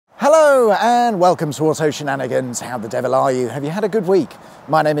Hello and welcome to Auto Shenanigans. How the devil are you? Have you had a good week?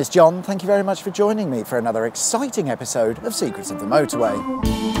 My name is John. Thank you very much for joining me for another exciting episode of Secrets of the Motorway.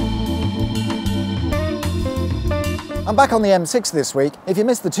 I'm back on the M6 this week. If you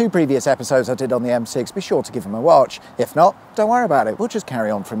missed the two previous episodes I did on the M6, be sure to give them a watch. If not, don't worry about it. We'll just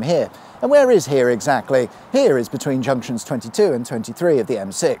carry on from here. And where is here exactly? Here is between junctions 22 and 23 of the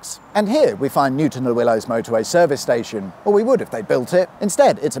M6. And here we find Newton-le-Willow's motorway service station, or we would if they built it.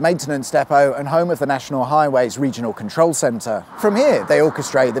 Instead, it's a maintenance depot and home of the National Highways Regional Control Centre. From here, they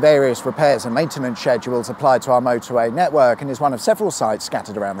orchestrate the various repairs and maintenance schedules applied to our motorway network and is one of several sites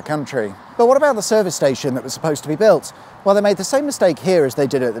scattered around the country. But what about the service station that was supposed to be built? Well, they made the same mistake here as they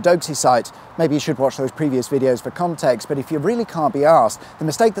did at the Doxey site. Maybe you should watch those previous videos for context, but if you really can't be asked, the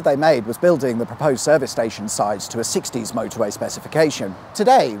mistake that they made was building the proposed service station sites to a 60s motorway specification.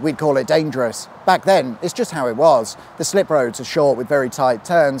 Today, we'd call it dangerous. Back then, it's just how it was. The slip roads are short with very tight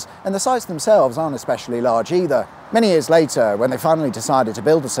turns, and the sites themselves aren't especially large either. Many years later, when they finally decided to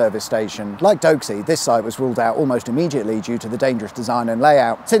build a service station, like Doxey, this site was ruled out almost immediately due to the dangerous design and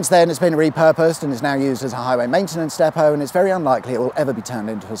layout. Since then, it's been repurposed and is now used as a highway maintenance depot, and it's very unlikely it will ever be turned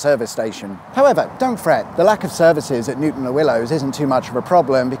into a service station. However, don't fret, the lack of services at Newton-le-Willow's isn't too much of a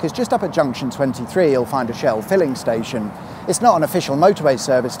problem, because just up at junction 23 you'll find a Shell filling station. It's not an official motorway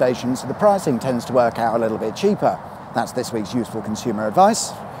service station, so the pricing tends to work out a little bit cheaper. That's this week's useful consumer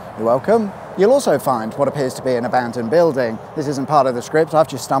advice. You're welcome. You'll also find what appears to be an abandoned building. This isn't part of the script, I've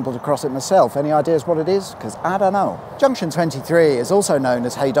just stumbled across it myself. Any ideas what it is? Because I don't know. Junction 23 is also known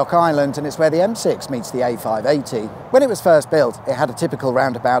as Haydock Island, and it's where the M6 meets the A580. When it was first built, it had a typical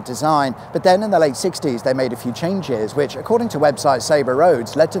roundabout design, but then in the late 60s they made a few changes, which, according to website Sabre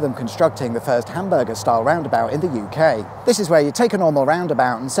Roads, led to them constructing the first hamburger-style roundabout in the UK. This is where you take a normal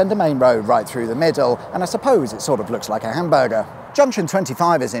roundabout and send a main road right through the middle, and I suppose it sort of looks like a hamburger. Junction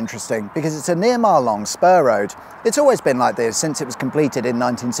 25 is interesting because it's a near-mile-long spur road. It's always been like this since it was completed in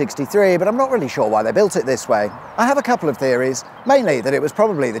 1963, but I'm not really sure why they built it this way. I have a couple of theories, mainly that it was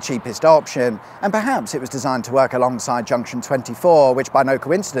probably the cheapest option, and perhaps it was designed to work alongside Junction 24, which by no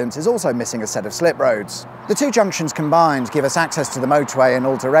coincidence is also missing a set of slip roads. The two junctions combined give us access to the motorway in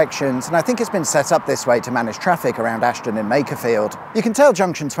all directions, and I think it's been set up this way to manage traffic around Ashton and Makerfield. You can tell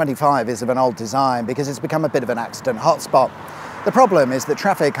Junction 25 is of an old design because it's become a bit of an accident hotspot. The problem is that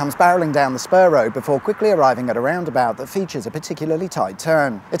traffic comes barrelling down the spur road before quickly arriving at a roundabout that features a particularly tight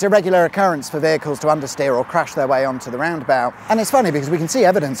turn. It's a regular occurrence for vehicles to understeer or crash their way onto the roundabout. And it's funny because we can see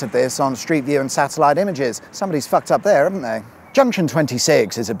evidence of this on Street View and satellite images. Somebody's fucked up there, haven't they? Junction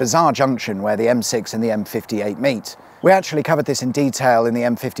 26 is a bizarre junction where the M6 and the M58 meet. We actually covered this in detail in the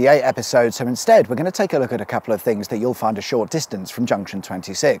M58 episode, so instead we're going to take a look at a couple of things that you'll find a short distance from Junction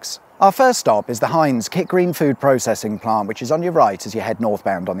 26. Our first stop is the Heinz Kit Green food processing plant, which is on your right as you head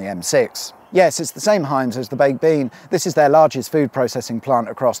northbound on the M6. Yes, it's the same Heinz as the baked bean. This is their largest food processing plant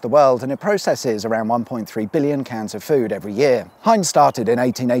across the world, and it processes around 1.3 billion cans of food every year. Heinz started in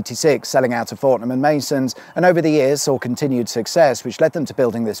 1886, selling out to Fortnum & Masons, and over the years saw continued success, which led them to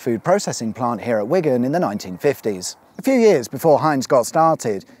building this food processing plant here at Wigan in the 1950s. A few years before Heinz got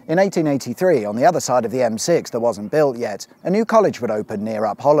started, in 1883, on the other side of the M6 that wasn't built yet, a new college would open near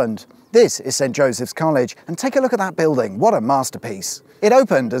Up Holland. This is St Joseph's College, and take a look at that building, what a masterpiece. It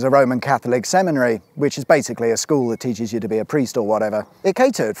opened as a Roman Catholic seminary, which is basically a school that teaches you to be a priest or whatever. It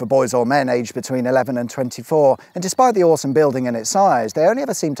catered for boys or men aged between 11 and 24, and despite the awesome building and its size, they only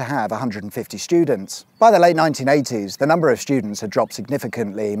ever seemed to have 150 students. By the late 1980s, the number of students had dropped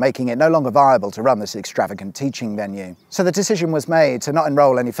significantly, making it no longer viable to run this extravagant teaching venue. So the decision was made to not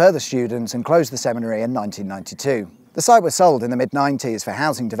enrol any further students and close the seminary in 1992. The site was sold in the mid-90s for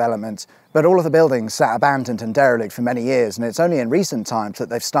housing development, but all of the buildings sat abandoned and derelict for many years, and it's only in recent times that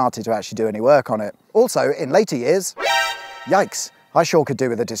they've started to actually do any work on it. Also, in later years, yikes, I sure could do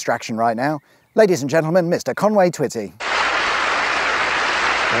with a distraction right now. Ladies and gentlemen, Mr. Conway Twitty.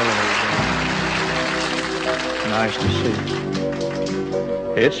 Hello. Nice to see you.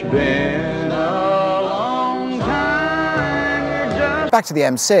 It's been a long time. Back to the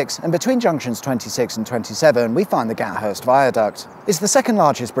M6, and between junctions 26 and 27 we find the Gathurst Viaduct. It's the second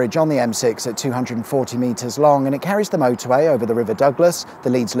largest bridge on the M6 at 240 metres long, and it carries the motorway over the River Douglas, the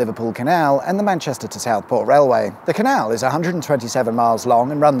Leeds-Liverpool Canal and the Manchester to Southport Railway. The canal is 127 miles long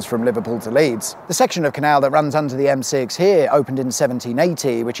and runs from Liverpool to Leeds. The section of canal that runs under the M6 here opened in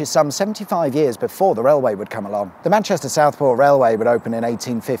 1780, which is some 75 years before the railway would come along. The Manchester-Southport Railway would open in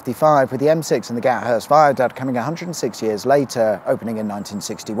 1855, with the M6 and the Gathurst Viaduct coming 106 years later, opening in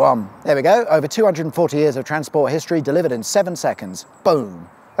 1961. There we go, over 240 years of transport history delivered in 7 seconds. Boom.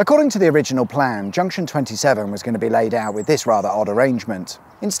 According to the original plan, Junction 27 was going to be laid out with this rather odd arrangement.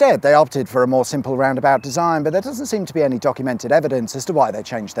 Instead, they opted for a more simple roundabout design, but there doesn't seem to be any documented evidence as to why they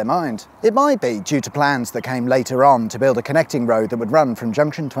changed their mind. It might be due to plans that came later on to build a connecting road that would run from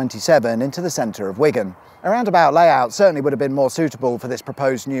Junction 27 into the centre of Wigan. A roundabout layout certainly would have been more suitable for this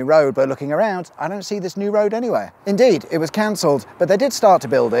proposed new road, but looking around, I don't see this new road anywhere. Indeed, it was cancelled, but they did start to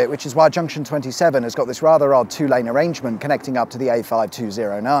build it, which is why Junction 27 has got this rather odd two-lane arrangement connecting up to the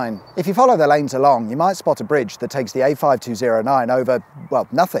A5209. If you follow the lanes along, you might spot a bridge that takes the A5209 over, well,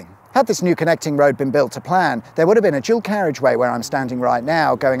 nothing. Had this new connecting road been built to plan, there would have been a dual carriageway where I'm standing right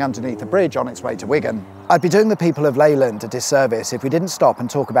now, going underneath a bridge on its way to Wigan. I'd be doing the people of Leyland a disservice if we didn't stop and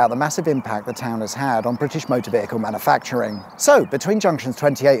talk about the massive impact the town has had on British motor vehicle manufacturing. So, between junctions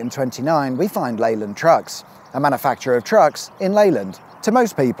 28 and 29, we find Leyland Trucks, a manufacturer of trucks in Leyland. To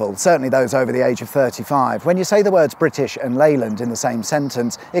most people, certainly those over the age of 35, when you say the words British and Leyland in the same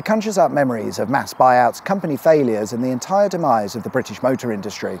sentence, it conjures up memories of mass buyouts, company failures and the entire demise of the British motor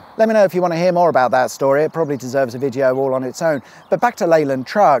industry. Let me know if you want to hear more about that story, it probably deserves a video all on its own. But back to Leyland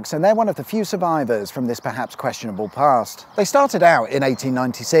Trucks, and they're one of the few survivors from this perhaps questionable past. They started out in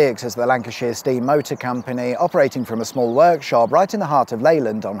 1896 as the Lancashire Steam Motor Company, operating from a small workshop right in the heart of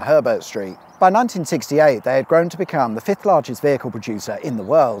Leyland on Herbert Street. By 1968, they had grown to become the 5th largest vehicle producer in the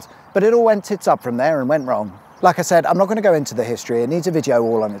world, but it all went tits up from there and went wrong. Like I said, I'm not going to go into the history, it needs a video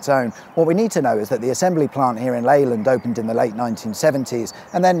all on its own. What we need to know is that the assembly plant here in Leyland opened in the late 1970s,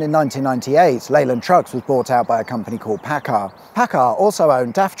 and then in 1998, Leyland Trucks was bought out by a company called PACCAR. PACCAR also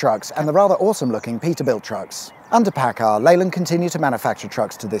owned DAF Trucks and the rather awesome-looking Peterbilt trucks. Under PACCAR, Leyland continue to manufacture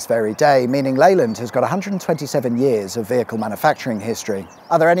trucks to this very day, meaning Leyland has got 127 years of vehicle manufacturing history.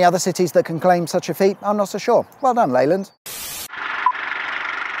 Are there any other cities that can claim such a feat? I'm not so sure. Well done, Leyland.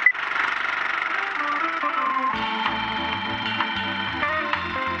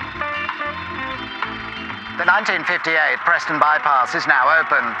 The 1958 Preston bypass is now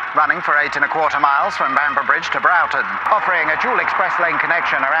open, running for 8¼ miles from Bamburgh Bridge to Broughton, offering a dual express lane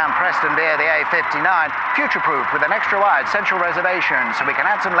connection around Preston via the A59, future-proofed with an extra-wide central reservation so we can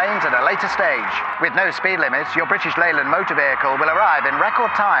add some lanes at a later stage. With no speed limits, your British Leyland motor vehicle will arrive in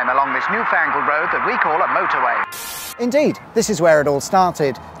record time along this newfangled road that we call a motorway. Indeed, this is where it all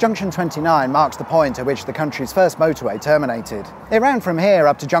started. Junction 29 marks the point at which the country's first motorway terminated. It ran from here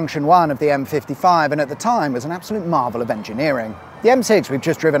up to Junction 1 of the M55 and at the time was an absolute marvel of engineering. The M6 we've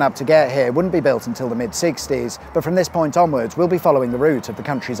just driven up to get here wouldn't be built until the mid-60s, but from this point onwards we'll be following the route of the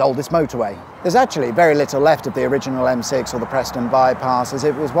country's oldest motorway. There's actually very little left of the original M6 or the Preston bypass, as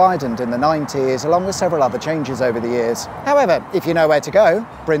it was widened in the 90s along with several other changes over the years. However, if you know where to go,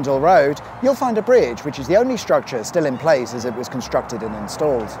 Brindle Road, you'll find a bridge which is the only structure still in place as it was constructed and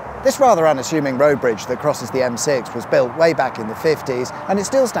installed. This rather unassuming road bridge that crosses the M6 was built way back in the 50s and it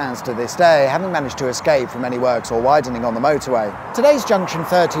still stands to this day, having managed to escape from any works or widening on the motorway. Today's Junction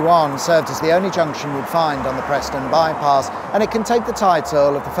 31 served as the only junction you'd find on the Preston bypass, and it can take the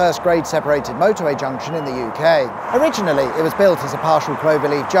title of the first grade separated motorway junction in the UK. Originally, it was built as a partial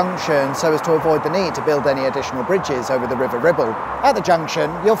cloverleaf junction so as to avoid the need to build any additional bridges over the River Ribble. At the junction,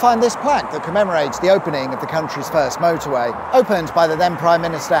 you'll find this plaque that commemorates the opening of the country's first motorway. Opened by the then Prime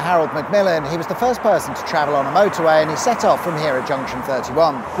Minister Harold Macmillan, he was the first person to travel on a motorway and he set off from here at Junction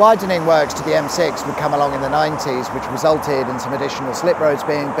 31. Widening works to the M6 would come along in the 90s, which resulted in some additional slip roads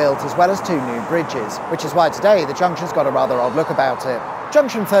being built as well as 2 new bridges, which is why today the junction's got a rather odd look about it.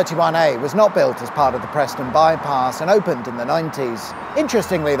 Junction 31A was not built as part of the Preston bypass and opened in the 90s.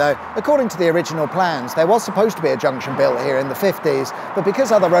 Interestingly though, according to the original plans, there was supposed to be a junction built here in the 50s, but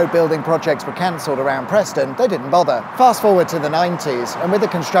because other road building projects were cancelled around Preston, they didn't bother. Fast forward to the 90s, and with the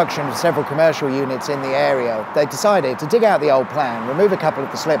construction of several commercial units in the area, they decided to dig out the old plan, remove a couple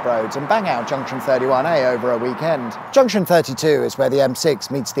of the slip roads and bang out Junction 31A over a weekend. Junction 32 is where the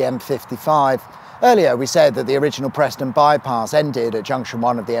M6 meets the M55. Earlier we said that the original Preston bypass ended at Junction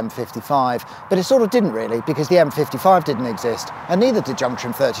 1 of the M55, but it sort of didn't really, because the M55 didn't exist, and neither did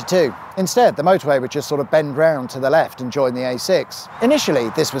Junction 32. Instead, the motorway would just sort of bend round to the left and join the A6. Initially,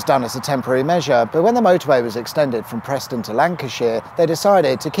 this was done as a temporary measure, but when the motorway was extended from Preston to Lancashire, they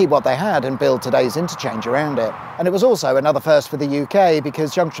decided to keep what they had and build today's interchange around it. And it was also another first for the UK,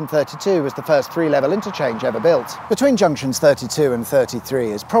 because Junction 32 was the first 3-level interchange ever built. Between Junctions 32 and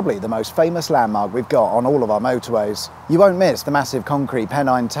 33 is probably the most famous landmark we've got on all of our motorways. You won't miss the massive concrete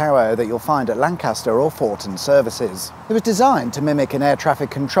Pennine Tower that you'll find at Lancaster or Fortin services. It was designed to mimic an air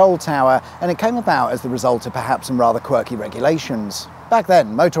traffic control tower, and it came about as the result of perhaps some rather quirky regulations. Back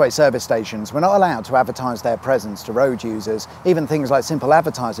then, motorway service stations were not allowed to advertise their presence to road users. Even things like simple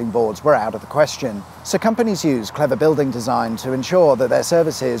advertising boards were out of the question. So companies used clever building design to ensure that their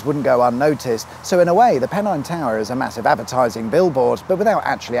services wouldn't go unnoticed. So in a way, the Pennine Tower is a massive advertising billboard, but without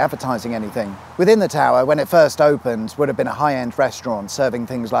actually advertising anything. Within the tower, when it first opened, would have been a high-end restaurant serving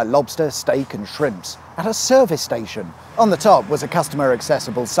things like lobster, steak and shrimps. At a service station. On the top was a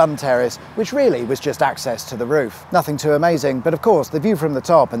customer-accessible sun terrace, which really was just access to the roof. Nothing too amazing, but of course the view from the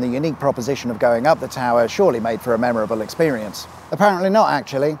top and the unique proposition of going up the tower surely made for a memorable experience. Apparently not,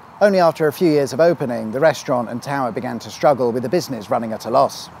 actually. Only after a few years of opening, the restaurant and tower began to struggle with the business running at a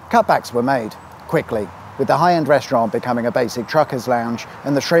loss. Cutbacks were made, quickly, with the high-end restaurant becoming a basic trucker's lounge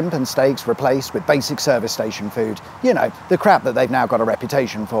and the shrimp and steaks replaced with basic service station food. You know, the crap that they've now got a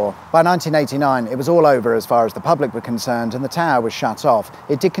reputation for. By 1989, it was all over as far as the public were concerned and the tower was shut off.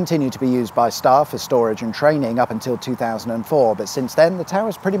 It did continue to be used by staff for storage and training up until 2004, but since then, the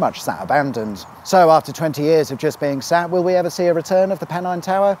tower's pretty much sat abandoned. So after 20 years of just being sat, will we ever see a return of the Pennine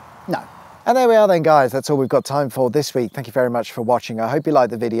Tower? No. And there we are then, guys. That's all we've got time for this week. Thank you very much for watching. I hope you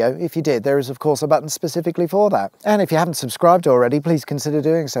liked the video. If you did, there is of course a button specifically for that. And if you haven't subscribed already, please consider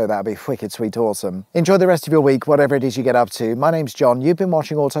doing so. That'd be wicked sweet awesome. Enjoy the rest of your week, whatever it is you get up to. My name's John. You've been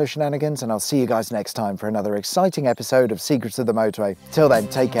watching Auto Shenanigans, and I'll see you guys next time for another exciting episode of Secrets of the Motorway. Till then,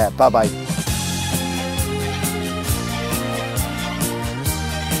 take care. Bye-bye.